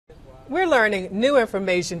We're learning new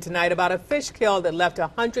information tonight about a fish kill that left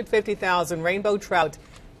 150,000 rainbow trout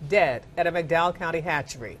dead at a McDowell County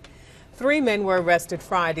hatchery. 3 men were arrested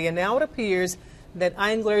Friday, and now it appears that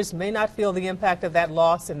anglers may not feel the impact of that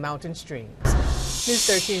loss in mountain streams. News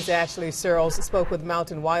 13's Ashley Searles spoke with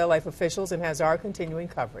mountain wildlife officials and has our continuing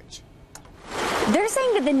coverage. They're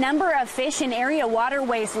saying that the number of fish in area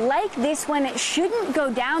waterways like this one shouldn't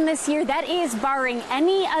go down this year. That is barring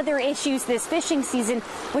any other issues this fishing season,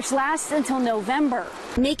 which lasts until November.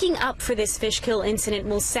 Making up for this fish kill incident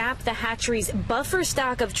will sap the hatchery's buffer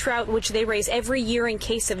stock of trout, which they raise every year in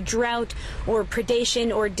case of drought or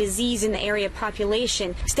predation or disease in the area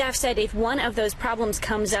population. Staff said if one of those problems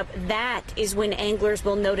comes up, that is when anglers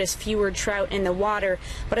will notice fewer trout in the water.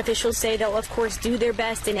 But officials say they'll, of course, do their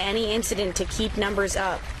best in any incident to keep numbers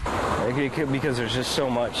up. Because there's just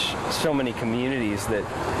so many communities that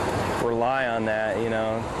rely on that, you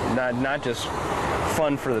know, not just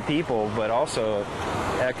fun for the people, but also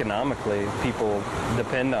economically. People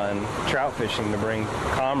depend on trout fishing to bring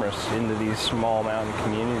commerce into these small mountain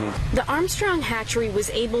communities. The Armstrong hatchery was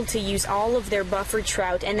able to use all of their buffer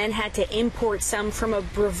trout and then had to import some from a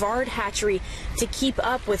Brevard hatchery to keep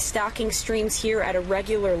up with stocking streams here at a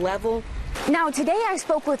regular level. Now, today I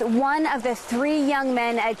spoke with one of the 3 young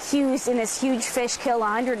men accused in this huge fish kill,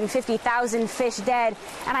 150,000 fish dead.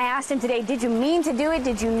 And I asked him today, did you mean to do it?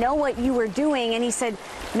 Did you know what you were doing? And he said,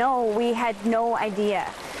 no, we had no idea.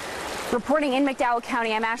 Reporting in McDowell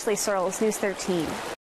County, I'm Ashley Searles, News 13.